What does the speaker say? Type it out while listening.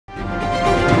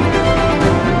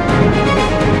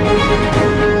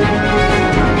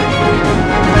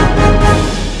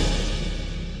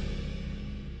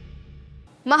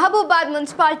హైదరాబాద్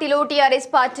మున్సిపాలిటీలో TRS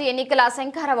party ఎన్నికల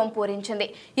శంఖారావం పూరించింది.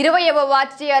 20వ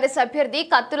ward TRS అభ్యర్థి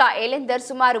కత్తుల ఏలేందర్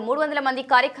సుమారు 300 మంది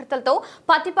కార్యకర్తలతో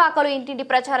పత్తిపాకలో ఇంటింటి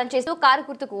ప్రచారం చేస్తూ కారు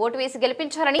గుర్తుకు ఓటు వేసి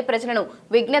గెలిపించాలని ప్రజలను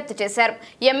విజ్ఞప్తి చేశారు.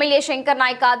 ఎమ్మెల్యే శంకర్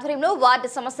నాయక్ ఆధ్వర్యంలో వార్డు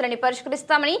సమస్యలను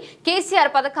పరిష్కరిస్తామని,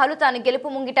 కేసీఆర్ పథకాలు తాను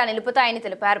గెలుపు ముంగిట నిలుపుతాయని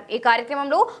తెలిపారు. ఈ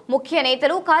కార్యక్రమంలో ముఖ్య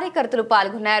నేతలు, కార్యకర్తలు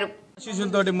పాల్గొన్నారు.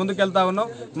 ఆశీస్సులతోటి ముందుకెళ్తా ఉన్నాం.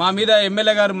 మా మీద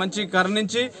ఎమ్మెల్యే గారు మంచి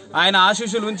కరుణించి ఆయన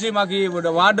ఆశీస్సులు ఉంచి మాకు ఈ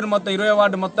వార్డు మొత్తం 20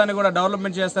 వార్డు మొత్తాన్ని కూడా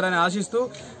డెవలప్మెంట్ చేస్తారని ఆశిస్తూ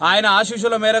ఆయన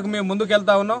ఆశీస్సుల మేరకు మేము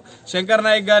ముందుకెళ్తా ఉన్నాం. శంకర్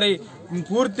నాయక్ గారి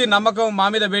పూర్తి నమ్మకం మా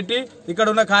మీద పెట్టి ఇక్కడ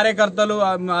ఉన్న కార్యకర్తలు,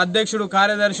 అధ్యక్షుడు,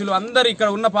 కార్యదర్శులు అందరు ఇక్కడ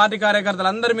ఉన్న పార్టీ కార్యకర్తలు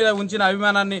అందరి మీద ఉంచిన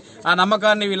అభిమానాన్ని, ఆ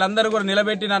నమ్మకాన్ని వీళ్ళందరూ కూడా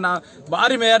నిలబెట్టి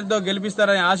భారీ మేయర్తో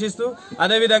గెలిపిస్తారని ఆశిస్తూ,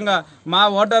 అదేవిధంగా మా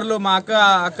ఓటర్లు, మా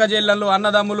అక్క చెల్లెళ్ళు,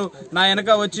 అన్నదమ్ములు నా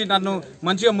వెనక వచ్చి నన్ను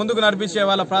మంచిగా ముందుకు నడిపించే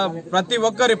వాళ్ళ ప్రతి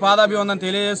ఒక్కరి పాదాభివందనం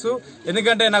తెలియజేస్తూ,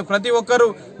 ఎందుకంటే నాకు ప్రతి ఒక్కరు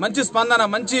మంచి స్పందన,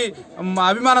 మంచి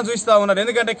అభిమానం చూస్తూ ఉన్నారు.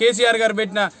 ఎందుకంటే కేసీఆర్ గారు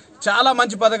పెట్టిన చాలా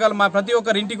మంచి పథకాలు మా ప్రతి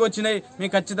ఒక్కరి ఇంటికి వచ్చినాయి.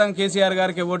 మేము ఖచ్చితంగా కేసీఆర్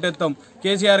గారికి ఓటేస్తాం,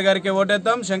 కేసీఆర్ గారికి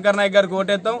ఓటేస్తాం, శంకర్ నాయక్ గారికి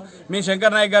ఓటేస్తాం. మేము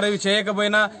శంకర్ నాయక్ గారికి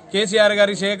చేయకపోయినా, కేసీఆర్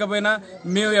గారికి చేయకపోయినా,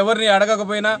 మేము ఎవరిని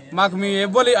అడగకపోయినా, మాకు మేము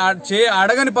ఎవరి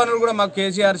అడగని పనులు కూడా మాకు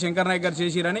కేసీఆర్, శంకర్ నాయక్ గారు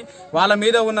చేసిరని వాళ్ళ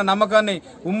మీద ఉన్న నమ్మకాన్ని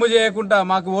ఉమ్ము చేయకుండా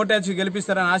మాకు ఓటేసి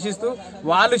గెలిపిస్తారని ఆశిస్తూ,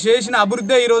 వాళ్ళు చేసిన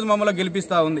అభివృద్ధి ఈరోజు మమ్మల్ని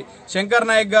గెలిపిస్తూ ఉంది. శంకర్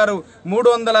నాయక్ గారు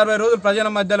 360 రోజులు ప్రజల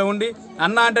మధ్యలో ఉండి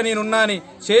అన్న అంటే నేనున్నా అని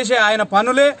చేసే ఆయన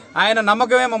పనులే, ఆయన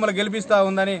నమ్మకమే మమ్మల్ని గెలిపిస్తా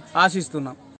ఉందని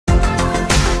ఆశిస్తున్నాం.